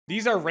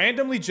These are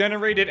randomly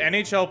generated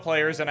NHL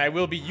players, and I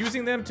will be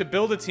using them to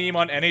build a team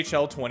on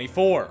NHL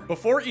 24.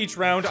 Before each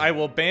round, I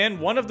will ban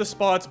one of the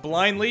spots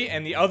blindly,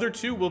 and the other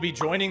two will be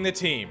joining the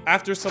team.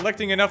 After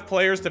selecting enough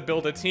players to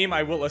build a team,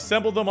 I will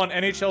assemble them on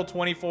NHL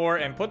 24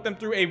 and put them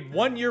through a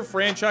one-year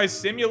franchise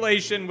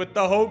simulation with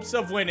the hopes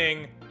of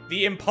winning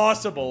the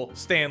impossible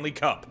Stanley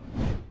Cup.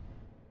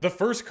 The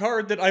first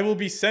card that I will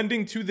be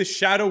sending to the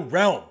Shadow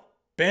Realm,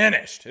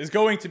 banished, is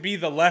going to be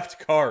the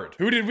left card.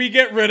 Who did we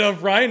get rid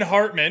of? Ryan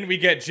Hartman. We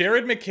get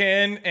Jared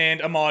McCann and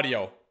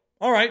Amadio.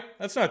 All right,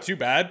 that's not too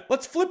bad.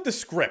 Let's flip the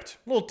script.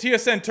 A little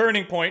TSN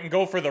turning point and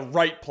go for the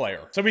right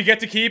player. So we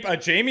get to keep a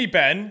Jamie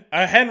Benn,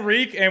 a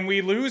Henrique, and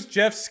we lose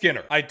Jeff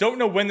Skinner. I don't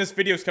know when this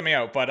video is coming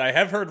out, but I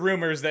have heard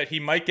rumors that he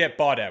might get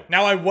bought out.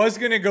 Now, I was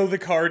going to go the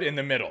card in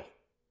the middle,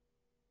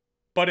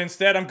 but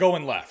instead I'm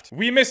going left.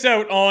 We miss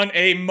out on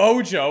a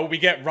mojo. We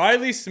get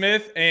Riley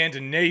Smith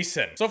and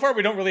Nason. So far,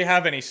 we don't really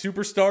have any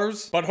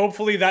superstars, but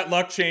hopefully that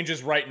luck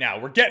changes right now.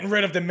 We're getting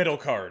rid of the middle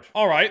card.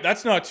 All right,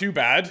 that's not too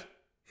bad.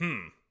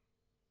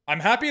 I'm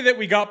happy that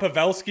we got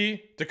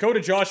Pavelski. Dakota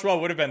Joshua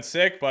would have been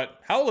sick, but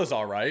Howell is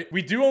all right.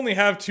 We do only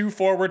have 2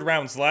 forward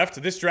rounds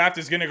left. This draft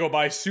is going to go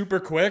by super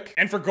quick.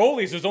 And for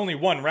goalies, there's only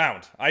 1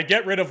 round. I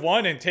get rid of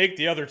 1 and take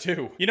the other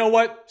 2. You know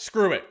what?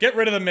 Screw it. Get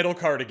rid of the middle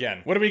card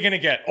again. What are we going to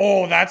get?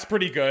 Oh, that's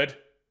pretty good.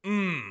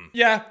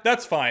 Yeah,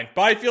 that's fine.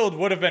 Byfield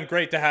would have been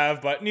great to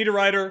have, but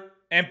Niederreiter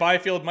and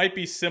Byfield might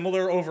be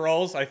similar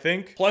overalls, I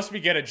think. Plus, we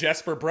get a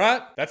Jesper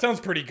Bratt. That sounds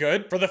pretty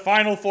good. For the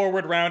final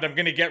forward round, I'm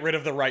going to get rid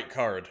of the right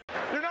card.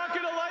 You're not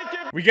going to like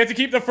it. We get to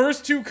keep the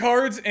first 2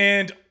 cards,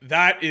 and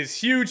that is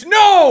huge.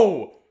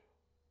 No!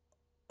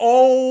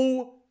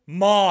 Oh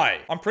my.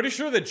 I'm pretty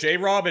sure that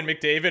J-Rob and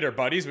McDavid are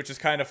buddies, which is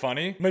kind of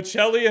funny.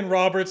 Michelli and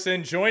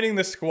Robertson joining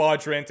the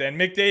squadron, and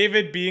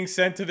McDavid being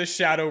sent to the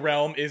Shadow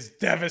Realm is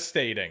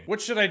devastating.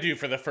 What should I do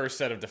for the first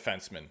set of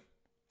defensemen?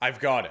 I've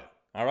got it.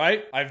 All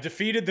right? I've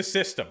defeated the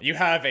system. You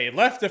have a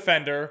left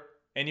defender,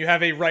 and you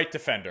have a right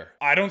defender.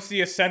 I don't see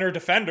a center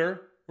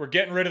defender. We're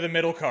getting rid of the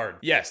middle card.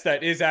 Yes,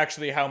 that is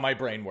actually how my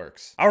brain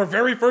works. Our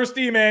very first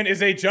D-man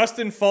is a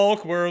Justin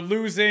Falk. We're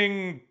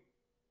losing...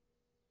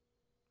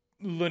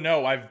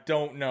 No, I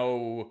don't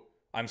know.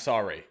 I'm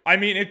sorry. I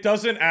mean, it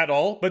doesn't at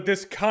all, but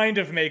this kind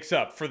of makes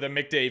up for the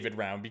McDavid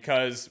round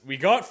because we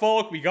got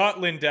Falk, we got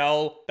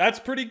Lindell. That's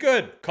pretty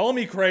good. Call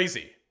me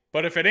crazy.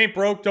 But if it ain't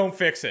broke, don't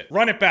fix it.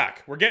 Run it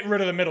back. We're getting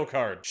rid of the middle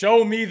card.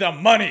 Show me the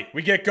money.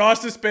 We get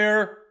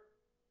Gostisbehere.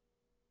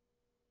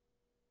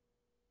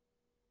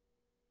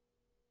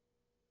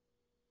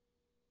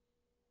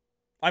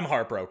 I'm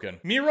heartbroken.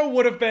 Miro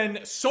would have been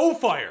so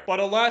fire, but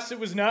alas, it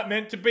was not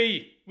meant to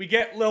be. We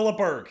get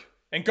Lilleberg.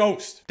 And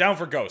Ghost. Down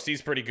for Ghost.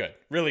 He's pretty good.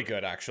 Really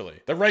good,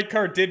 actually. The right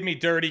card did me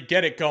dirty.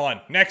 Get it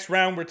gone. Next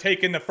round, we're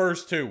taking the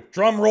first 2.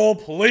 Drum roll,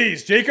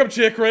 please. Jacob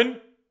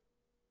Chychrun.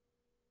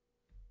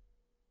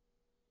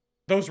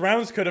 Those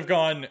rounds could have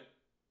gone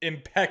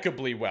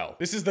impeccably well.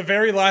 This is the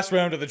very last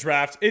round of the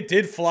draft. It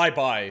did fly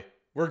by.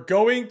 We're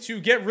going to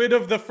get rid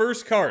of the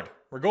first card.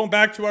 We're going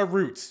back to our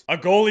roots. A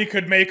goalie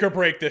could make or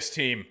break this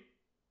team.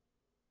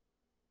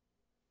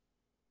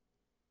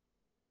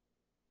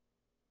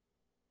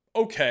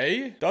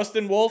 Okay.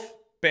 Dustin Wolf,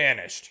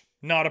 banished.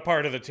 Not a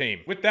part of the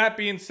team. With that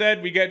being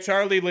said, we get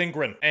Charlie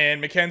Lindgren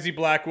and Mackenzie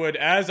Blackwood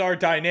as our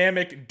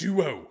dynamic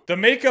duo. The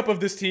makeup of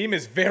this team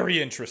is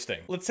very interesting.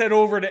 Let's head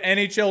over to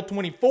NHL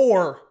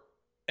 24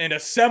 and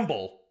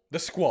assemble the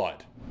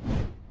squad.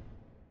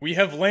 We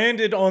have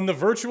landed on the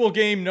virtual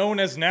game known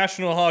as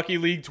National Hockey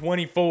League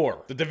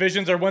 24. The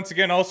divisions are once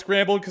again all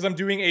scrambled because I'm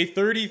doing a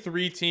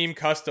 33-team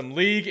custom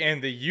league,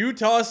 and the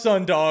Utah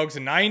Sundogs,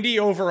 90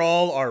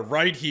 overall, are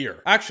right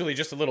here. Actually,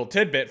 just a little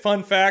tidbit,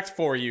 fun fact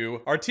for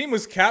you, our team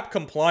was cap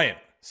compliant,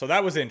 so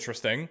that was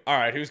interesting. All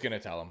right, who's gonna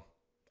tell him?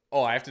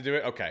 Oh, I have to do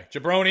it? Okay.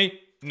 Jabroni,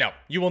 no,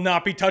 you will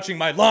not be touching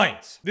my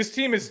lines. This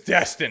team is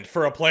destined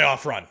for a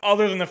playoff run.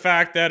 Other than the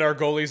fact that our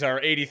goalies are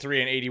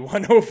 83 and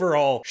 81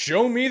 overall.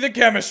 Show me the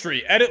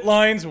chemistry. Edit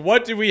lines.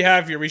 What do we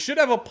have here? We should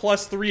have a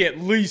 +3 at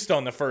least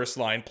on the first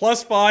line.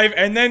 +5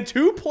 and then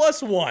 2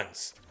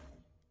 +1s.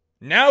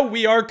 Now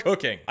we are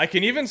cooking. I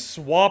can even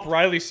swap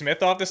Riley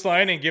Smith off this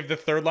line and give the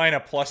third line a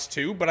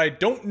 +2, but I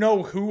don't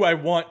know who I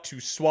want to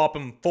swap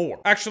him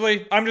for.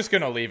 Actually, I'm just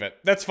gonna leave it.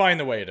 That's fine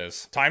the way it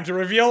is. Time to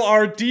reveal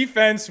our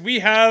defense. We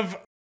have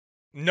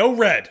no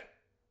red.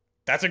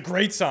 That's a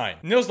great sign.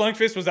 Nils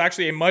Lundqvist was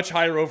actually a much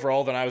higher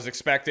overall than I was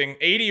expecting.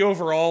 80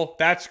 overall,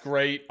 that's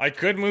great. I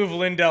could move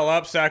Lindell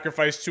up,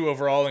 sacrifice 2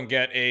 overall, and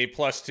get a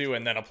 +2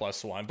 and then a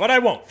 +1. But I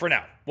won't for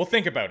now. We'll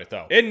think about it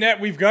though. In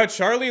net, we've got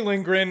Charlie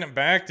Lindgren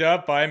backed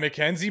up by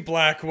Mackenzie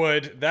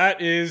Blackwood.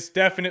 That is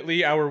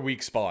definitely our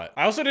weak spot.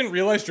 I also didn't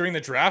realize during the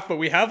draft, but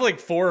we have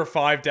like 4 or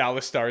 5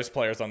 Dallas Stars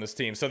players on this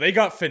team, so they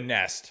got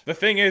finessed. The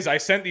thing is, I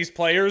sent these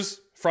players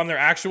from their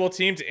actual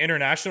team to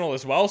international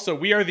as well, so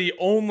we are the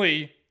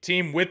only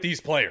team with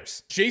these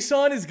players.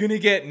 Jason is gonna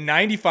get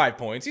 95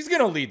 points. He's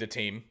gonna lead the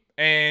team.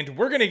 And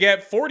we're gonna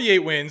get 48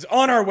 wins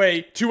on our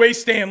way to a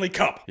Stanley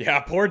Cup.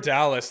 Yeah, poor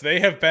Dallas. They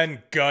have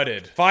been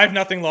gutted.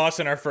 5-0 loss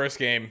in our first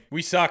game.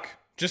 We suck.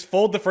 Just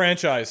fold the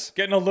franchise.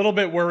 Getting a little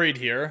bit worried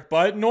here,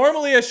 but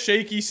normally a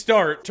shaky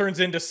start turns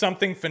into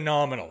something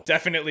phenomenal.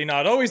 Definitely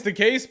not always the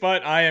case,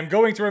 but I am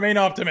going to remain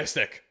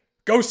optimistic.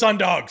 Go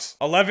Sundogs!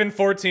 11,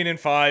 14, and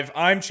 5.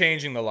 I'm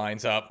changing the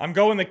lines up. I'm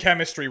going the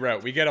chemistry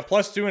route. We get a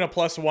 +2 and a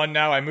 +1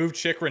 now. I moved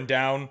Chychrun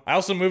down. I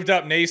also moved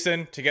up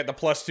Nason to get the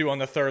 +2 on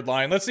the third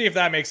line. Let's see if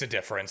that makes a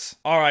difference.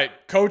 All right,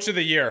 Coach of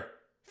the Year.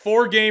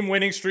 4-game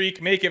winning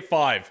streak. Make it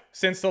 5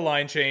 since the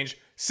line change.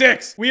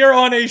 6. We are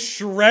on a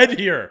shred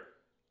here.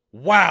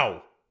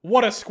 Wow.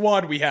 What a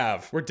squad we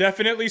have. We're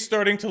definitely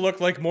starting to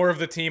look like more of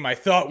the team I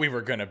thought we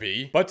were gonna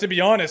be. But to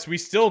be honest, we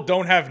still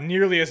don't have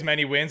nearly as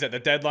many wins at the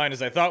deadline as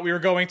I thought we were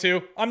going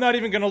to. I'm not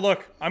even gonna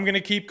look. I'm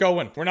gonna keep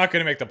going. We're not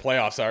gonna make the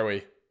playoffs, are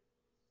we?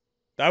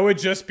 That would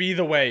just be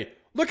the way.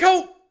 Look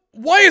how...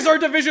 Why is our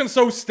division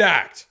so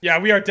stacked? Yeah,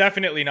 we are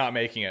definitely not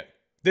making it.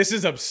 This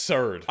is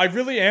absurd. I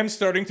really am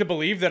starting to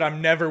believe that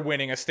I'm never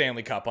winning a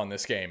Stanley Cup on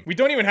this game. We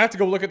don't even have to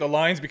go look at the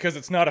lines because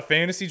it's not a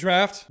fantasy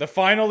draft. The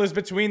final is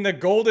between the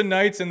Golden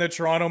Knights and the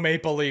Toronto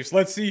Maple Leafs.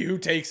 Let's see who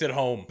takes it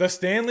home. The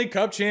Stanley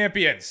Cup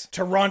champions,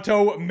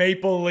 Toronto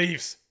Maple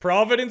Leafs.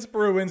 Providence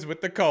Bruins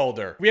with the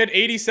Calder. We had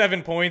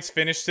 87 points,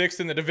 finished 6th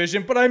in the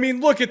division, but I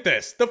mean, look at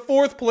this. The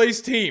 4th place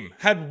team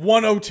had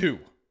 102.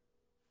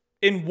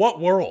 In what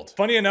world?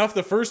 Funny enough,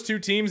 the first 2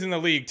 teams in the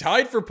league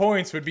tied for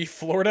points would be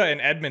Florida and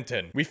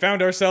Edmonton. We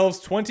found ourselves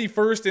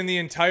 21st in the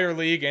entire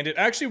league, and it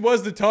actually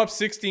was the top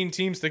 16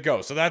 teams to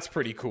go, so that's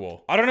pretty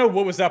cool. I don't know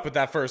what was up with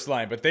that first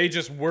line, but they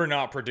just were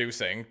not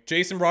producing.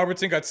 Jason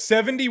Robertson got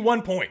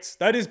 71 points.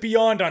 That is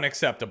beyond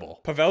unacceptable.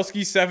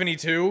 Pavelski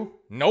 72.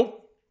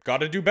 Nope.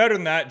 Gotta do better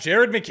than that.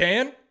 Jared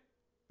McCann?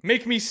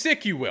 Make me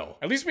sick, you will.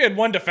 At least we had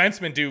one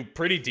defenseman do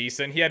pretty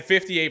decent. He had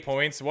 58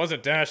 points. It was a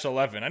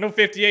 -11. I know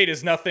 58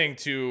 is nothing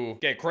to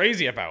get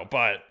crazy about,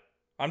 but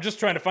I'm just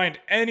trying to find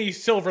any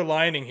silver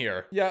lining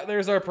here. Yeah,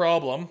 there's our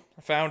problem.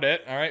 I found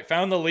it. All right,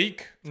 found the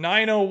leak.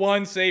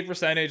 901 save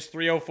percentage,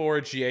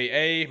 304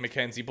 GAA.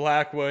 Mackenzie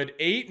Blackwood,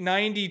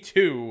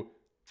 892,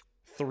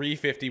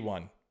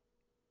 351.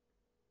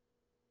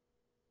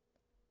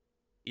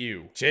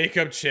 Ew.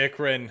 Jacob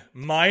Chychrun,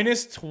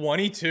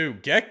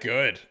 -22. Get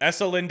good.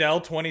 Esa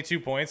Lindell, 22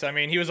 points. I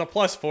mean, he was a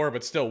 +4,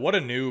 but still, what a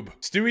noob.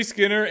 Stewie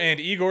Skinner and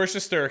Igor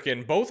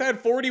Shesterkin both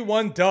had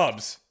 41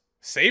 dubs.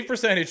 Save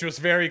percentage was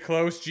very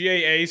close.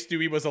 GAA,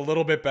 Stewie was a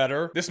little bit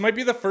better. This might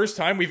be the first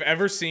time we've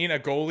ever seen a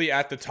goalie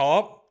at the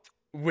top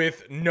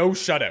with no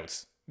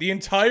shutouts. The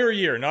entire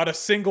year, not a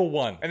single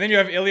one. And then you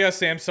have Ilya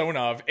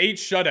Samsonov, 8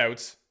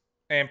 shutouts.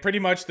 And pretty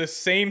much the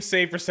same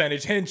save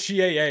percentage in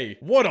GAA.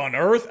 What on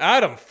earth?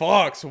 Adam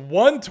Fox,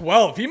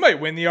 112. He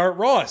might win the Art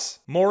Ross.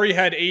 Maury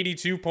had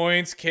 82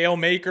 points. Kale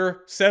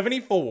Maker,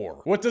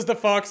 74. What does the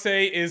Fox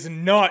say is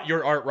not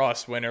your Art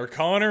Ross winner?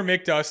 Connor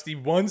McDusty,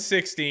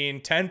 116,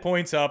 10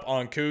 points up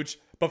on Cooch.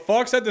 But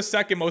Fox had the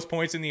 2nd most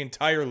points in the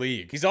entire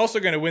league. He's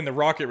also going to win the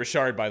Rocket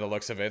Richard by the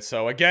looks of it.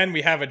 So again,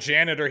 we have a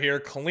janitor here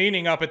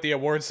cleaning up at the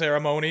award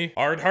ceremony.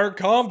 Art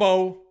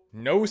combo.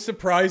 No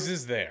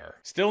surprises there.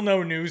 Still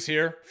no news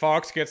here.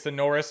 Fox gets the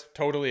Norris,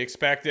 totally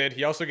expected.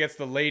 He also gets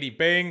the Lady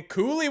Bing.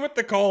 Cooley with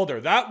the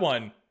Calder. That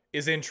one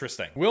is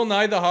interesting. Will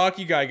Nye, the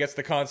hockey guy, gets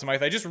the Conn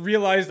Smythe. I just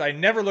realized I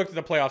never looked at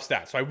the playoff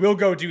stats, so I will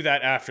go do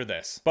that after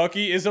this.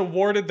 Bucky is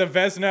awarded the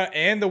Vezina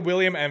and the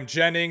William M.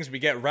 Jennings. We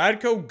get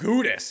Radko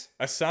Gudas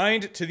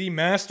assigned to the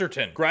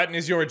Masterton. Grattan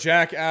is your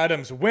Jack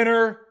Adams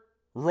winner.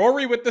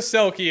 Rory with the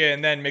Selkie,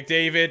 and then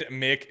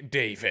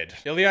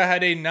McDavid. Ilya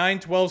had a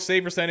 912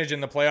 save percentage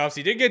in the playoffs.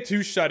 He did get 2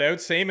 shutouts,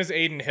 same as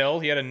Aiden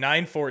Hill. He had a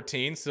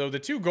 914, so the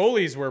 2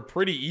 goalies were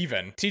pretty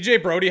even.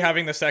 TJ Brody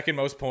having the 2nd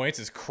most points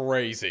is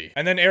crazy.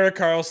 And then Erik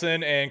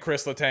Karlsson and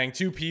Chris Letang,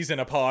 2 peas in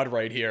a pod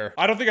right here.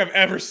 I don't think I've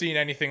ever seen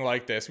anything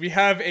like this. We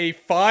have a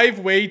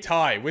 5-way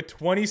tie with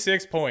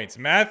 26 points.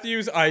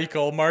 Matthews,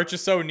 Eichel,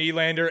 Marchessault,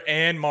 Nylander,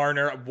 and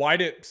Marner. Why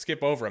did it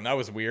skip over him? That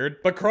was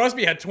weird. But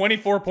Crosby had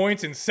 24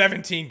 points in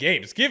 17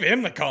 games. Give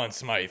him the Conn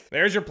Smythe.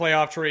 There's your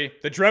playoff tree.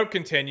 The drought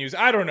continues.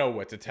 I don't know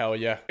what to tell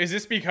you. Is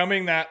this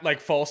becoming that, like,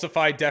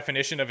 falsified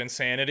definition of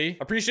insanity?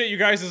 Appreciate you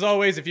guys as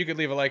always. If you could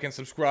leave a like and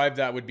subscribe,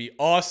 that would be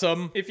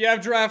awesome. If you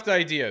have draft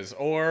ideas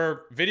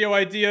or video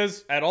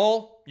ideas at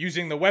all,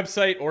 using the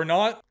website or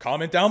not,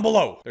 comment down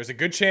below. There's a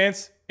good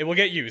chance it will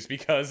get used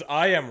because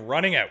I am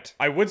running out.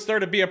 I would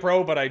start to be a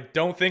pro, but I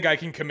don't think I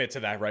can commit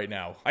to that right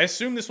now. I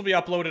assume this will be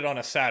uploaded on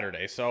a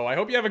Saturday, so I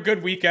hope you have a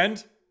good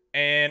weekend,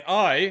 and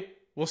I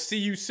will see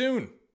you soon.